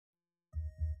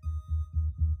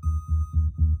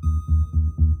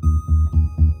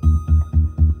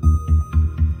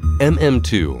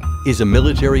MM2 is a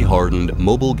military-hardened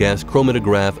mobile gas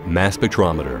chromatograph mass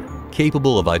spectrometer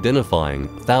capable of identifying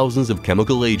thousands of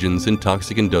chemical agents and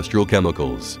toxic industrial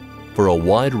chemicals for a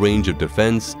wide range of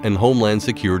defense and homeland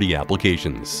security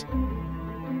applications.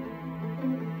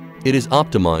 It is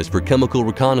optimized for chemical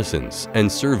reconnaissance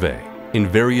and survey in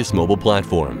various mobile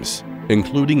platforms,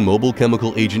 including mobile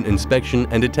chemical agent inspection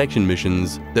and detection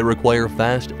missions that require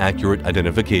fast, accurate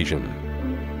identification.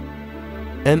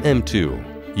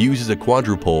 MM2 uses a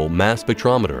quadrupole mass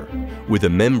spectrometer with a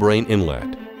membrane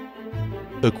inlet.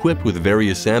 Equipped with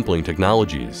various sampling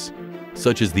technologies,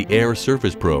 such as the air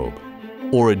surface probe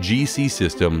or a GC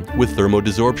system with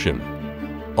thermodesorption,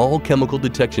 all chemical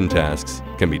detection tasks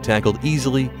can be tackled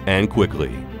easily and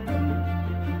quickly.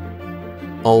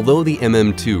 Although the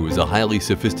MM2 is a highly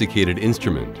sophisticated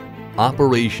instrument,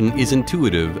 operation is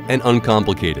intuitive and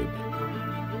uncomplicated.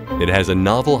 It has a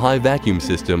novel high vacuum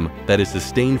system that is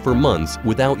sustained for months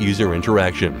without user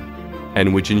interaction,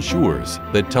 and which ensures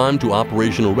that time to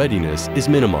operational readiness is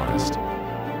minimized.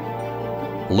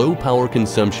 Low power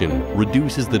consumption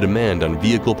reduces the demand on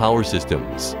vehicle power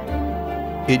systems.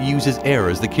 It uses air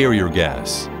as the carrier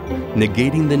gas,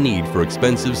 negating the need for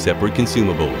expensive separate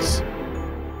consumables.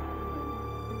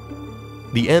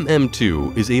 The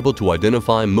MM2 is able to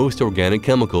identify most organic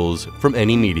chemicals from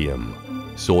any medium,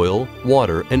 soil,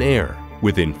 water, and air,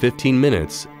 within 15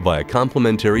 minutes via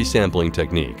complementary sampling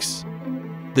techniques.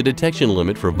 The detection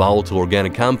limit for volatile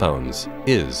organic compounds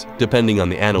is, depending on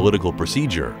the analytical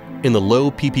procedure, in the low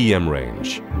ppm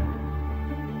range.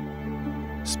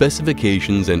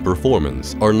 Specifications and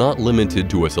performance are not limited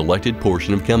to a selected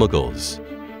portion of chemicals.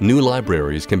 New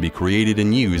libraries can be created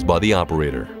and used by the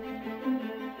operator.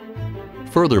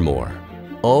 Furthermore,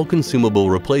 all consumable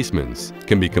replacements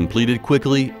can be completed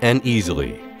quickly and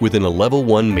easily within a Level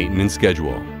 1 maintenance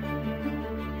schedule.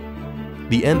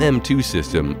 The MM2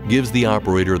 system gives the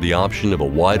operator the option of a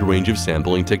wide range of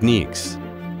sampling techniques.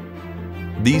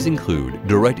 These include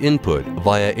direct input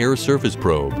via air surface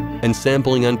probe and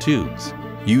sampling on tubes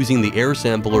using the air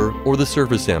sampler or the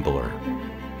surface sampler.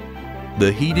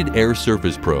 The heated air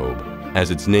surface probe, as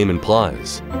its name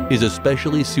implies, is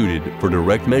especially suited for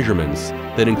direct measurements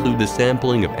that include the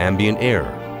sampling of ambient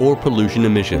air or pollution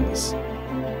emissions.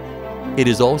 It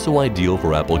is also ideal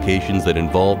for applications that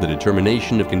involve the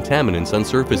determination of contaminants on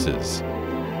surfaces.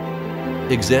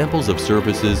 Examples of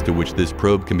surfaces to which this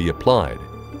probe can be applied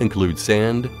include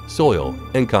sand, soil,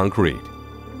 and concrete.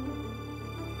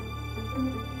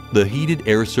 The heated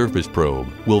air surface probe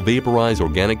will vaporize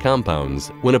organic compounds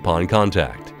when upon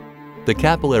contact. The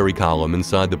capillary column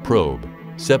inside the probe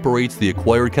separates the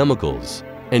acquired chemicals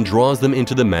and draws them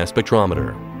into the mass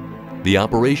spectrometer. The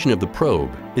operation of the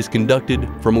probe is conducted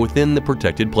from within the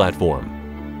protected platform.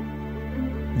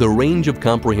 The range of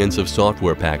comprehensive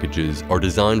software packages are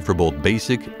designed for both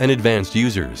basic and advanced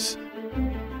users.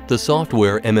 The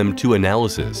software MM2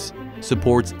 analysis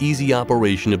supports easy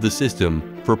operation of the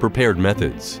system for prepared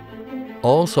methods.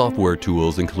 All software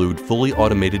tools include fully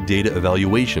automated data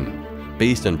evaluation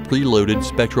based on preloaded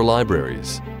spectral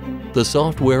libraries. The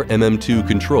software MM2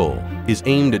 control is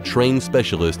aimed at trained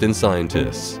specialists and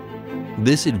scientists.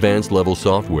 This advanced level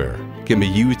software can be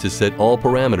used to set all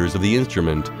parameters of the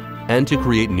instrument and to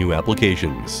create new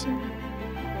applications.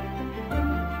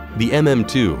 The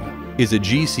MM2 is a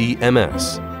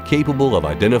GC-MS capable of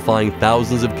identifying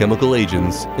thousands of chemical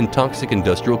agents and toxic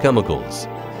industrial chemicals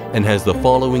and has the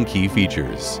following key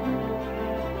features.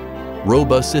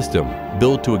 Robust system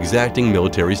built to exacting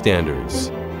military standards.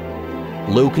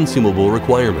 Low consumable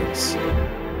requirements.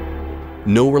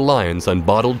 No reliance on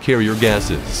bottled carrier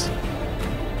gases.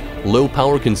 Low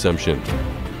power consumption.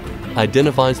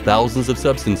 Identifies thousands of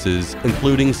substances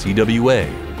including CWA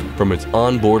from its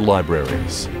onboard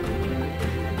libraries.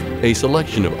 A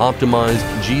selection of optimized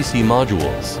GC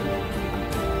modules.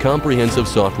 Comprehensive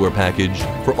software package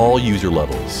for all user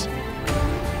levels.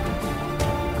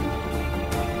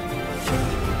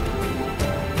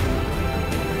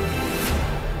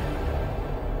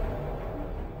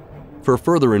 For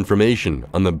further information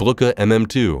on the Bruker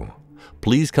MM2,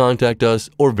 please contact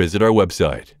us or visit our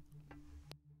website.